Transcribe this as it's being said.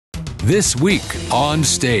This week on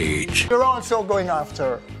Stage. You're also going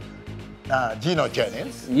after Gino,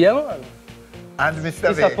 Jennings. Yeah, man. And Mr.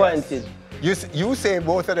 Disappointed. Vegas. You say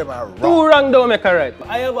both of them are wrong. Two wrong don't make a right.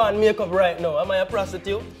 I have on makeup right now. Am I a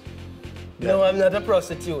prostitute? Yeah. No, I'm not a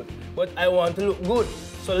prostitute. But I want to look good.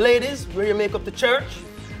 So ladies, wear your makeup to church,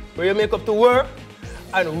 wear your makeup to work,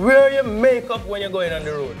 and wear your makeup when you're going on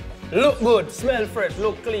the road. Look good, smell fresh,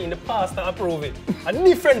 look clean. The pastor approve it. A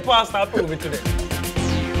different pastor approve it today.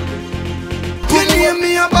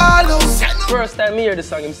 First time I hear the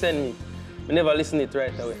song, him send me. I never listen it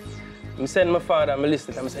right away. I send my father, I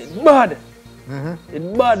listen it, I say, it's bad.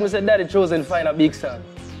 It's bad. I say, Daddy Chozenn find a big song.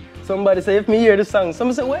 Somebody say, if me hear the song,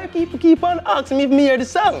 somebody say, why you keep on asking me if me hear the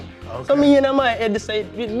song? Okay. So me in my head, they say,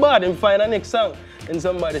 it's bad, and find the next song. And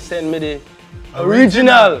somebody send me the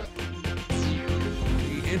original.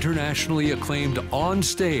 The internationally acclaimed On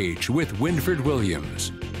Stage with Winford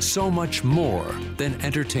Williams. So much more than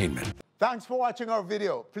entertainment. Thanks for watching our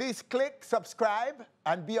video. Please click subscribe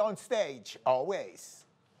and be on stage always.